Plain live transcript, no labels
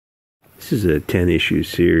This is a 10-issue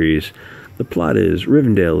series. The plot is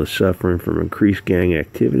Rivendell is suffering from increased gang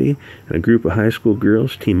activity, and a group of high school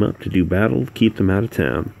girls team up to do battle to keep them out of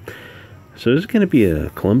town. So is it going to be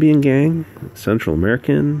a Colombian gang? Central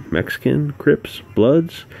American? Mexican? Crips?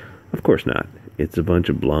 Bloods? Of course not. It's a bunch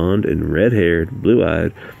of blonde and red-haired,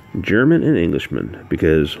 blue-eyed German and Englishmen,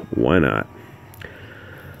 because why not?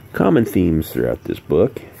 Common themes throughout this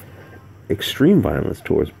book: extreme violence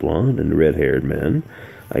towards blonde and red-haired men,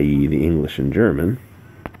 i.e. the English and German.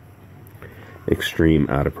 Extreme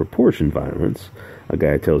out-of-proportion violence. A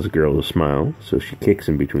guy tells a girl to smile, so she kicks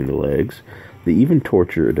him between the legs. They even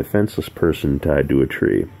torture a defenseless person tied to a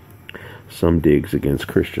tree. Some digs against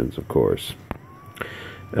Christians, of course.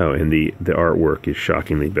 Oh, and the artwork is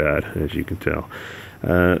shockingly bad, as you can tell.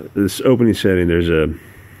 This opening setting, there's a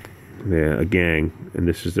gang, and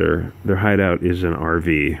this is their hideout is an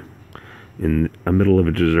RV in the middle of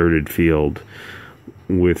a deserted field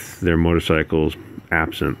with their motorcycles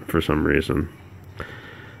absent for some reason.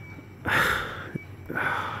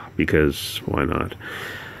 Because why not?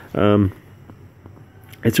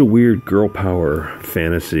 It's a weird girl power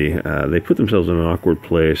fantasy. They put themselves in an awkward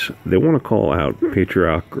place. They want to call out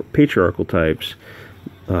patriarchal types.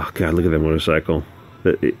 Oh God, look at that motorcycle.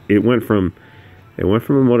 It went from a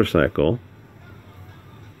motorcycle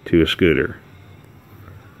to a scooter.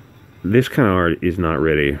 This kind of art is not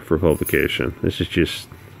ready for publication. This is just,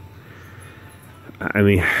 I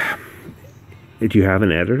mean, do you have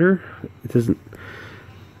an editor? It doesn't.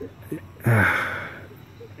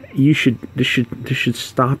 This should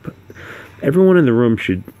stop. Everyone in the room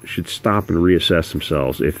should stop and reassess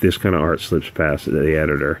themselves if this kind of art slips past the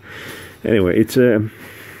editor. Anyway, it's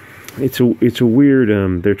a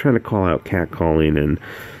weird. They're trying to call out catcalling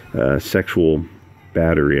and sexual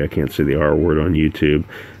battery. I can't say the R word on YouTube,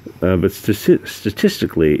 but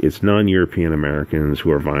statistically, it's non-European Americans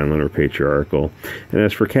who are violent or patriarchal. And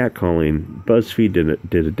as for catcalling, BuzzFeed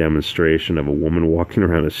did a demonstration of a woman walking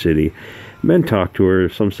around a city. Men talked to her,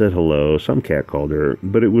 some said hello, some catcalled her,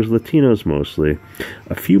 but it was Latinos mostly.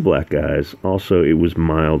 A few black guys. Also, it was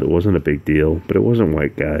mild. It wasn't a big deal, but it wasn't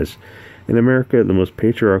white guys. In America, the most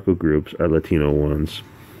patriarchal groups are Latino ones.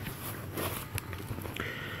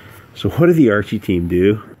 So what did the Archie team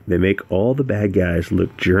do? They make all the bad guys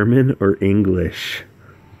look German or English.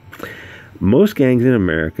 Most gangs in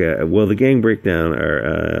America, well, the gang breakdown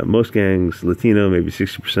are most gangs Latino, maybe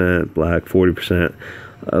 60%, black 40%,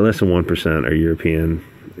 less than 1% are European.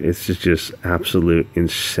 It's just absolute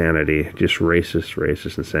insanity, just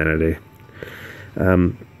racist insanity.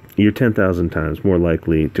 You're 10,000 times more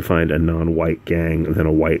likely to find a non-white gang than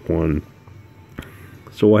a white one.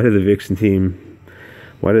 So why did the Vixen team,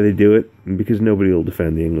 why do they do it? Because nobody will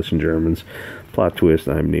defend the English and Germans. Plot twist,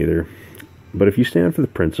 I'm neither. But if you stand for the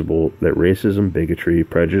principle that racism, bigotry,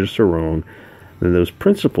 prejudice are wrong, then those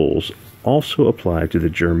principles also apply to the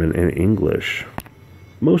German and English.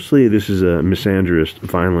 Mostly this is a misandrist,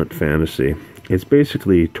 violent fantasy. It's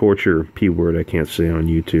basically Tortxre, P-word I can't say on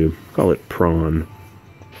YouTube. Call it prawn.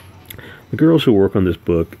 The girls who work on this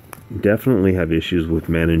book definitely have issues with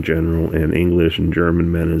men in general and English and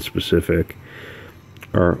German men in specific.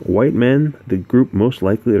 Are white men the group most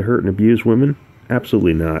likely to hurt and abuse women?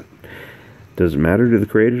 Absolutely not. Does it matter to the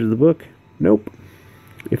creators of the book? Nope.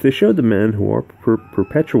 If they showed the men who are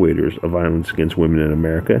perpetuators of violence against women in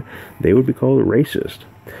America, they would be called racist.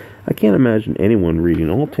 I can't imagine anyone reading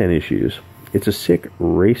all 10 issues. It's a sick,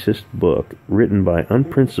 racist book written by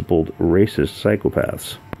unprincipled, racist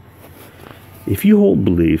psychopaths. If you hold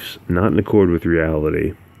beliefs not in accord with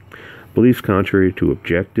reality, beliefs contrary to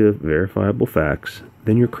objective, verifiable facts,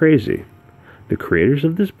 then you're crazy. The creators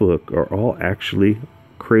of this book are all actually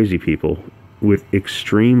crazy people with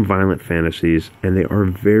extreme violent fantasies, and they are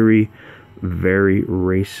very, very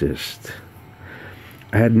racist.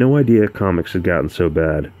 I had no idea comics had gotten so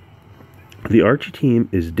bad. The Archie team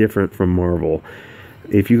is different from Marvel.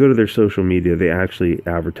 If you go to their social media, they actually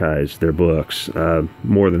advertise their books.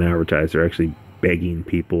 More than advertise, they're actually begging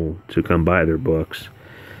people to come buy their books.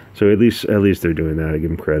 So at least they're doing that. I give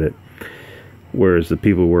them credit. Whereas the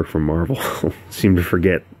people who work for Marvel seem to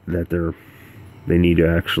forget that they need to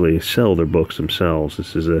actually sell their books themselves.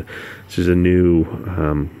 This is a new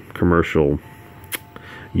commercial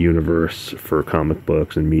universe for comic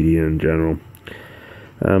books and media in general.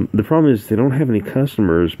 The problem is they don't have any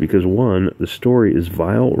customers because, one, the story is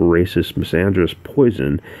vile, racist, misandrous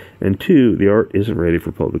poison, and two, the art isn't ready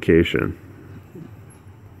for publication.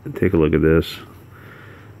 Take a look at this.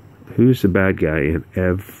 Who's the bad guy in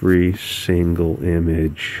every single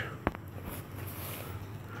image?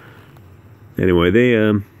 Anyway, they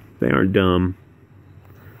aren't dumb.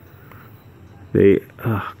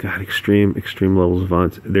 Oh God, extreme levels of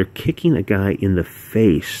violence. They're kicking a guy in the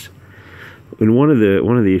face. In one of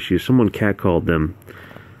the issues, someone catcalled them,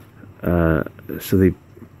 so they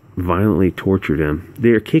violently tortured him.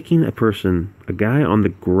 They are kicking a guy on the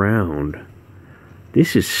ground.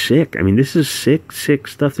 This is sick. I mean, this is sick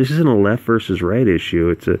stuff. This isn't a left versus right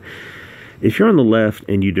issue. If you're on the left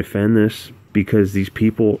and you defend this because these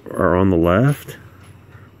people are on the left,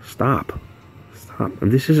 stop.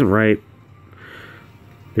 And this isn't right.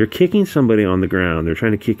 They're kicking somebody on the ground. They're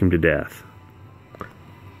trying to kick him to death.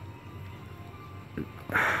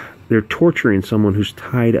 They're torturing someone who's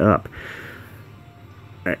tied up.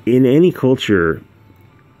 In any culture,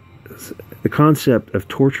 the concept of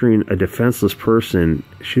torturing a defenseless person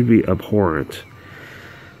should be abhorrent.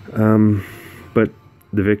 But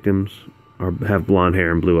the victims have blonde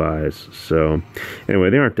hair and blue eyes. So, anyway,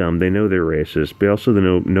 they aren't dumb. They know they're racist. But also, they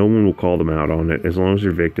know no one will call them out on it as long as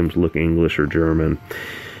their victims look English or German.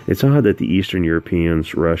 It's odd that the Eastern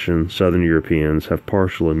Europeans, Russian, Southern Europeans have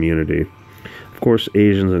partial immunity. Of course,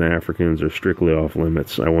 Asians and Africans are strictly off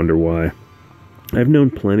limits. I wonder why. I've known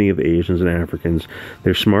plenty of Asians and Africans.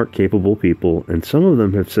 They're smart, capable people, and some of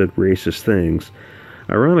them have said racist things.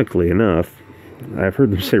 Ironically enough, I've heard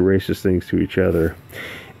them say racist things to each other.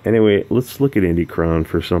 Anyway, let's look at Indiechron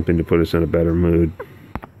for something to put us in a better mood.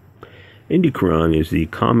 Indiechron is the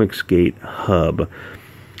Comicsgate hub.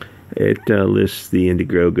 It lists the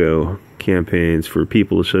Indiegogo campaigns for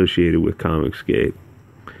people associated with Comicsgate.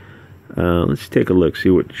 Let's take a look, see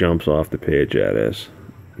what jumps off the page at us.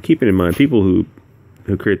 Keep it in mind, people who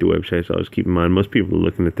create the websites, always keep in mind, most people are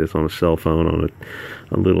looking at this on a cell phone, on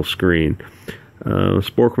a little screen.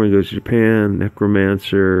 Sporkman Goes to Japan,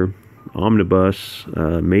 Necromancer, Omnibus,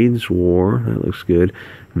 Maiden's War, that looks good.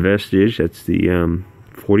 Vestige, that's the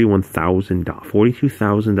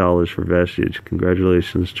 $42,000 for Vestige.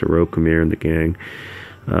 Congratulations to Ro Kamir and the gang.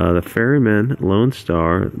 The Ferryman, Lone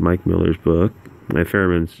Star, Mike Miller's book. My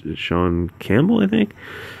Ferryman's Sean Campbell, I think.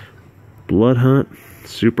 Blood Hunt,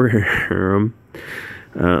 Super Harem.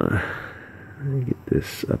 Let me get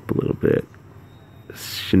this up a little bit.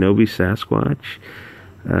 Shinobi Sasquatch,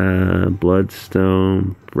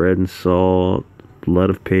 Bloodstone, Bread and Salt, Blood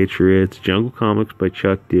of Patriots, Jungle Comics by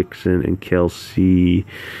Chuck Dixon and Kelsey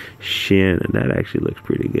Shannon. That actually looks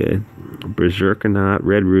pretty good. Berserkernaut,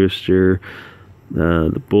 Red Rooster,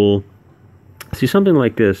 The Bull. See, something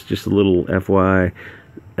like this, just a little FY.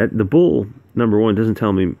 The Bull, number one, doesn't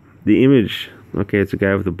tell me the image. Okay, it's a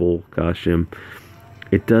guy with a bull costume.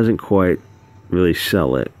 It doesn't quite really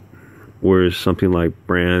sell it. Whereas something like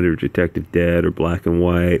Brand or Detective Dead or Black and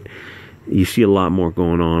White, you see a lot more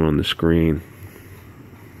going on the screen.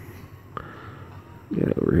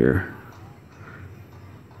 Get over here.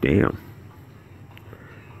 Damn.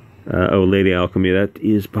 Oh, Lady Alchemy. That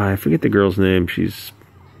is by, I forget the girl's name. She's...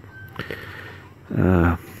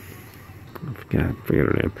 I forget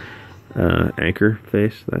her name. Anchor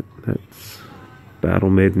Face. That's Battle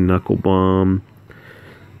Maiden Knuckle Bomb.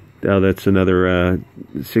 Oh, that's another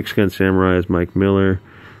Six Gun Samurai is Mike Miller.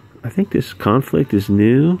 I think this Conflict is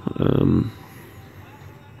new.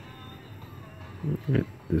 Get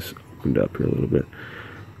this opened up here a little bit.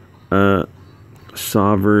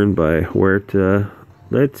 Sovereign by Huerta.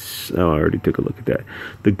 I already took a look at that.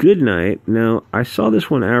 The Good Night. Now, I saw this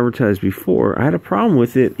one advertised before. I had a problem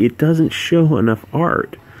with it. It doesn't show enough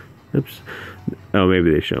art. Oops. Oh,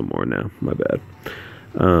 maybe they show more now. My bad.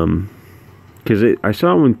 Because I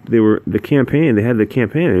saw when they were the campaign. They had the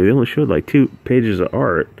campaign. They only showed like 2 pages of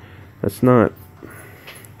art. It's not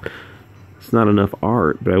enough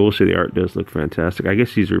art. But I will say the art does look fantastic. I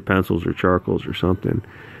guess these are pencils or charcoals or something.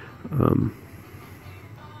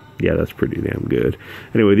 Yeah, that's pretty damn good.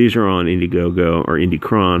 Anyway, these are on Indiegogo or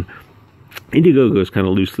Indiechron. Indiegogo is kind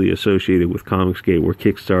of loosely associated with Comicsgate, where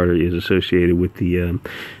Kickstarter is associated with the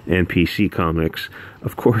NPC comics.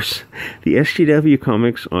 Of course, the SGW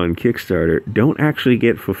comics on Kickstarter don't actually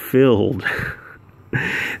get fulfilled.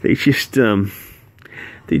 They just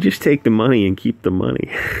take the money and keep the money.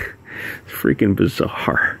 It's freaking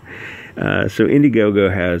bizarre. So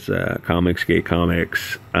Indiegogo has Comicsgate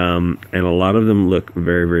comics, and a lot of them look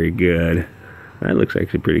very, very good. That looks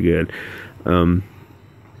actually pretty good. And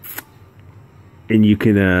you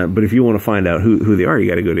can, but if you want to find out who they are, you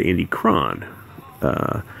got to go to Indiechron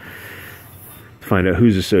to find out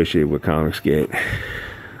who's associated with Comicsgate.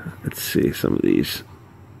 Let's see some of these.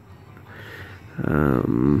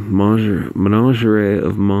 Menagerie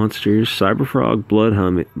of Monsters, Cyberfrog,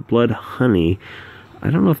 Blood Honey. I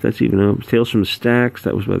don't know if that's even up. Tales from the Stacks,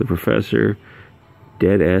 that was by the Professor.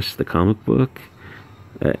 Dead S, the comic book.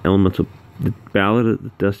 Elemental The Ballad of the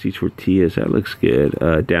Dusty Tortillas, that looks good.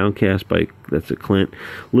 Downcast by, that's a Clint.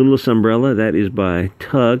 Littlest Umbrella, that is by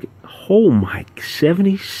Tug. Oh my,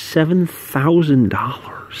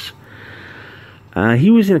 $77,000. He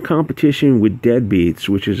was in a competition with Deadbeats,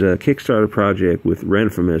 which is a Kickstarter project with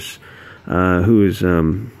Renfamous, who is,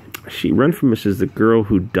 Renfamous is the girl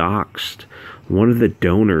who doxed one of the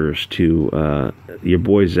donors to your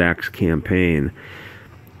boy Zach's campaign.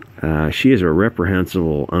 She is a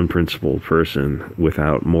reprehensible, unprincipled person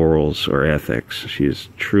without morals or ethics. She is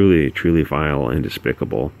truly, truly vile and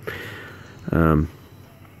despicable.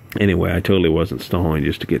 Anyway, I totally wasn't stalling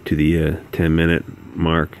just to get to the 10-minute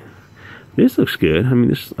mark. This looks good. I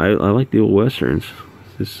mean, I like the old westerns.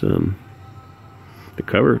 This the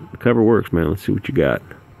cover works, man. Let's see what you got.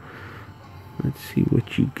 Let's see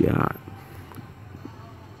what you got.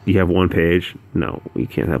 You have one page? No, you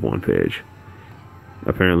can't have one page.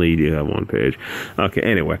 Apparently you do have one page. Okay,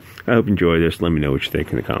 anyway, I hope you enjoy this. Let me know what you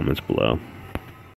think in the comments below.